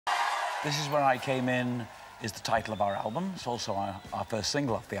This Is Where I Came In is the title of our album. It's also our first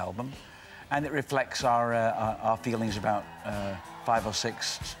single off the album. And it reflects our feelings about 5 or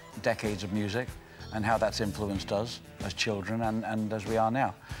 6 decades of music and how that's influenced us as children and as we are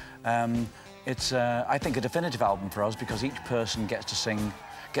now. It's, I think, a definitive album for us because each person gets to sing,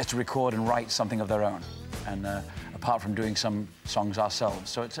 gets to record and write something of their own. And apart from doing some songs ourselves.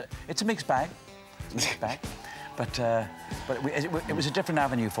 So it's a mixed bag. It's a mixed bag. But it was a different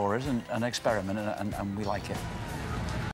avenue for us and an experiment, and we like it.